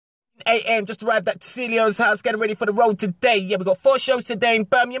a.m. Just arrived at Cecilio's house, getting ready for the road today. Yeah, we got 4 shows today in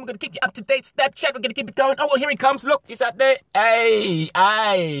Birmingham. We're going to keep you up to date. Snapchat, we're going to keep it going. Oh, well, here he comes. Look, he's out there. Hey.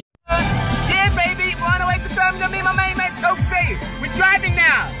 Yeah, baby. We're on our way to Birmingham. Me and my main man, Toxie. We're driving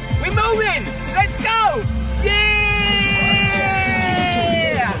now. We're moving. Let's go. Yeah.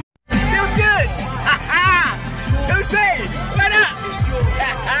 Feels good. Ha ha. Toxie, what up?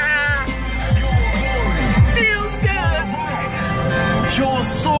 Ha ha. Your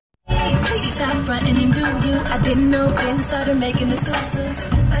story. Stop fronting and do you. I didn't know then started making excuses.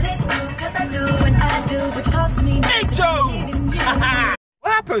 But it's true, cause I do when I do, which costs me Hey, Joe!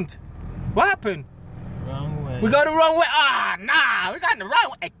 What happened? What happened? Wrong way. We got the wrong way. Ah, nah, we got the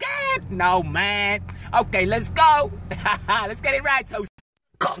wrong way again. No, man. Okay, let's go. Let's get it right, Toast.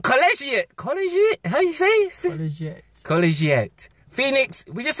 Collegiate. Collegiate? How you say? Collegiate. Collegiate. Phoenix,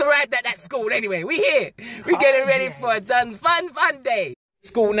 we just arrived at that school anyway. We here. We getting ready for a fun day.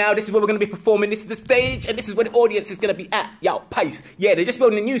 School now, this is where we're going to be performing. This is the stage, and this is where the audience is going to be at. Yo, pace. Yeah, they're just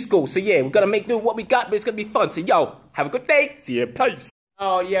building a new school. So yeah, we're going to make do what we got, but it's going to be fun. So yo, have a good day. See you, pace.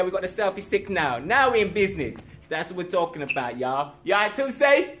 Oh yeah, we got the selfie stick now. Now we're in business. That's what we're talking about, y'all. You alright,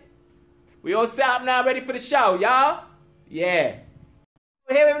 Tuesday? We all set up now, ready for the show, y'all? Yeah.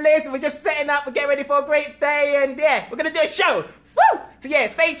 We're here with Liz, we're just setting up, we're getting ready for a great day, and yeah, we're gonna do a show. Woo! So yeah,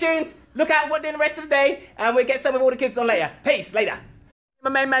 stay tuned, look out what we're doing the rest of the day, and we'll get some of all the kids on later. Peace, later. My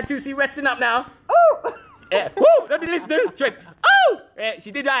main man 2C resting up now. Oh! Yeah. Woo! Don't listen to Trent. Oh! Yeah,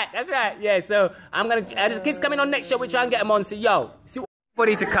 she did right, that's right. Yeah, so I'm gonna, there's kids coming on next show, we'll try and get them on, so yo, see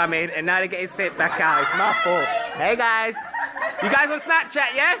everybody to come in, and now they're getting sent back out, it's my fault. Hey guys, you guys on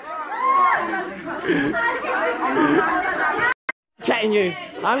Snapchat, yeah? Chatting you.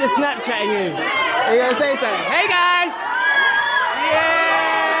 I'm just Snapchatting you. Are you gonna say something? Hey guys! Yeah!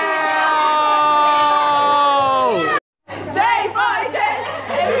 Day by day!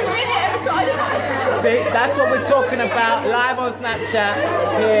 Every minute, every second. See, that's what we're talking about live on Snapchat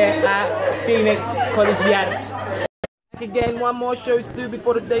here at Phoenix Collegiate. Again, one more show to do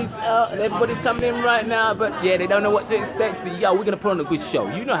before the day's out, and everybody's coming in right now, but yeah, they don't know what to expect, but yo, we're gonna put on a good show.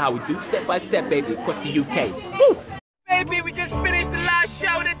 You know how we do, step by step, baby, across the UK. Woo! Baby, we just finished the last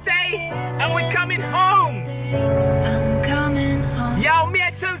show of the day, and we're coming home. I'm coming home. Yo, me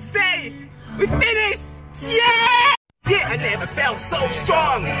and 2C, we finished. Yeah! Yeah, I never felt so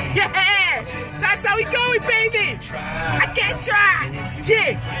strong. Yeah! That's how we going, baby. I can't try.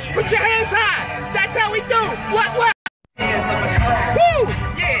 Yeah, put your hands high. That's how we do. What? Woo!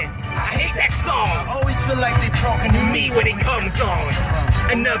 Yeah, I hate that song. I always feel like they're talking to Me when it comes on.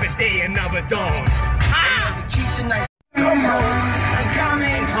 Another day, another dawn. Ah! Come on. I'm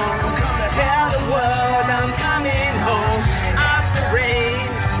coming home. Tell the world I'm coming home. After rain,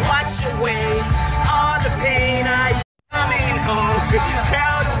 wash away all the pain. I'm coming home.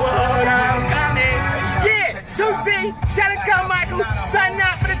 Tell the world I'm coming. Yeah, 2C, Challan Carmichael, signing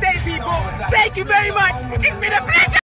out for the day, people. Thank you very much. It's been a pleasure.